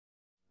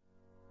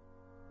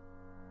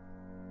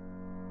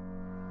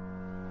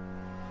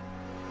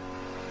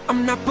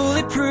I'm not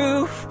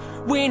bulletproof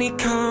when it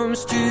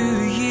comes to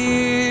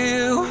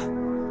you.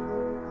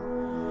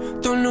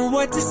 Don't know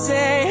what to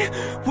say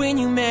when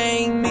you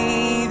make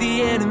me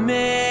the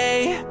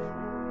enemy.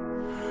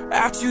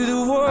 After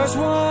the war's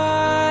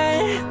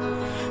won,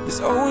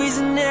 there's always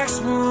the next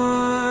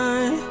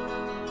one.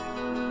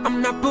 I'm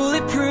not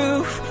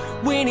bulletproof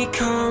when it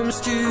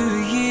comes to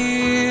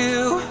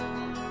you.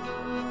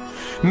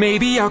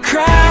 Maybe I'll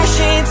crash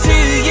into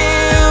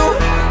you.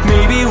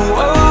 Maybe we'll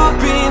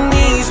open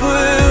these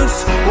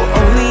wounds. We're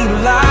only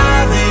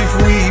alive if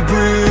we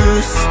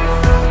bruise.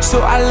 So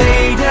I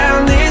lay down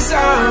this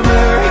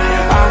armor.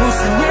 I will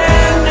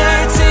surrender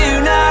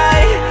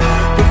tonight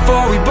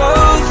before we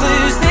both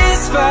lose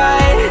this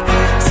fight.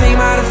 Take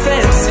my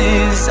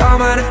defenses, all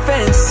my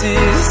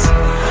defenses.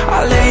 I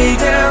lay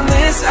down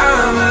this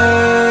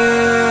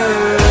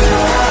armor.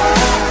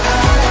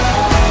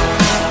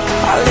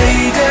 I lay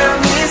down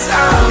this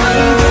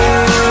armor.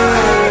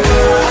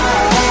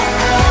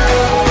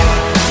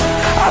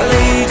 I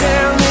lay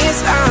down this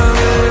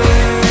armor.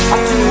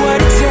 I'll do what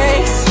it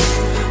takes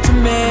to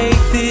make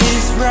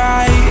this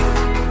right,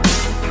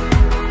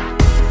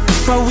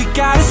 but we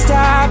gotta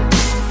stop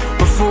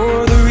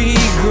before the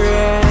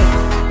regret.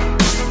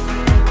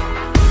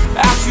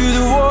 After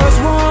the war's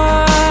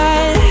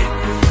won,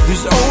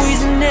 there's always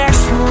the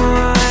next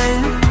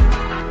one.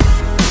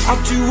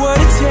 I'll do what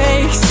it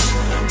takes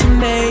to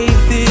make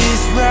this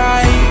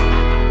right.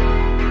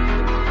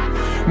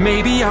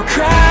 Maybe I'll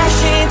crash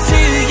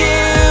into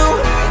you.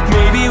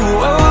 Maybe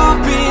we'll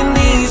open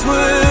these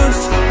wounds.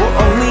 We're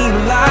only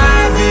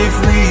alive if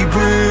we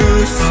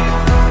bruise.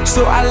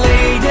 So I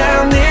lay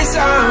down this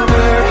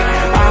armor.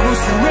 I will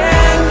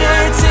surrender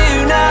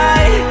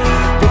tonight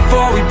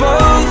before we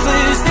both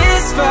lose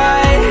this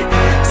fight.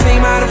 Take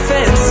my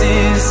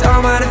defenses,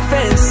 all my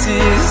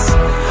defenses.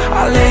 I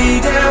lay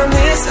down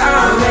this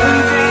armor.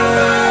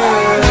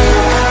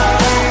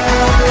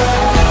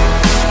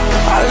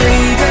 I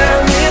lay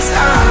down this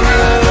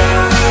armor.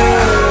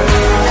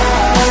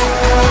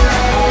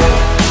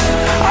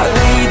 I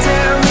lay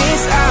down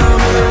this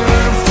armor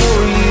for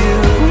you.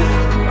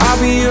 I'll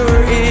be your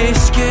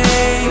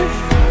escape.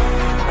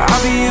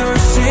 I'll be your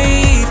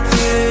safe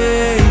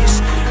place.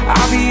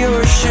 I'll be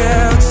your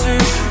shelter,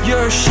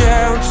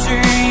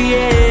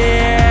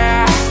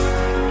 yeah.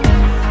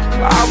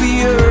 I'll be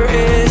your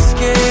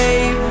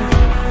escape.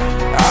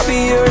 I'll be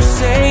your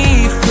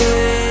safe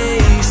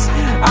place.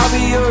 I'll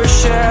be your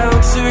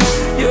shelter,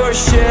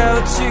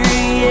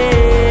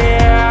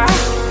 yeah.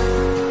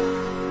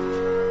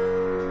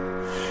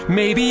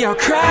 Maybe I'll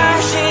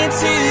crash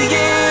into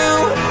you.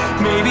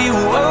 Maybe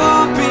we'll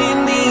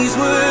open these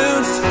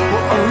wounds.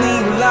 We're only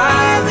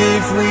alive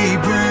if we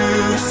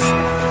bruise.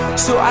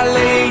 So I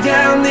lay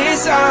down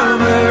this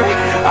armor.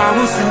 I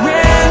will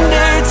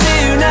surrender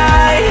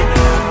tonight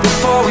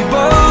before we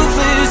both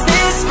lose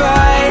this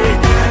fight.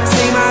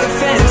 Take my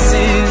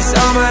defenses,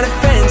 all my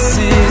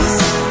defenses.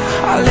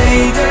 I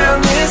lay down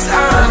this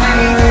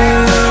armor.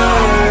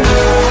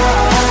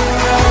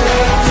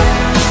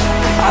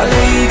 I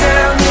lay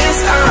down this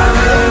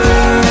armor.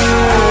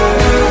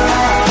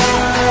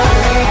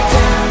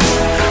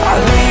 I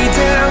lay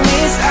down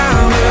this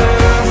armor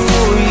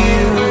for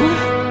you.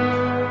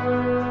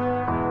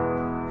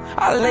 I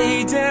lay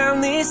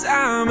down this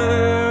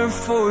armor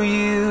for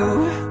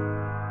you.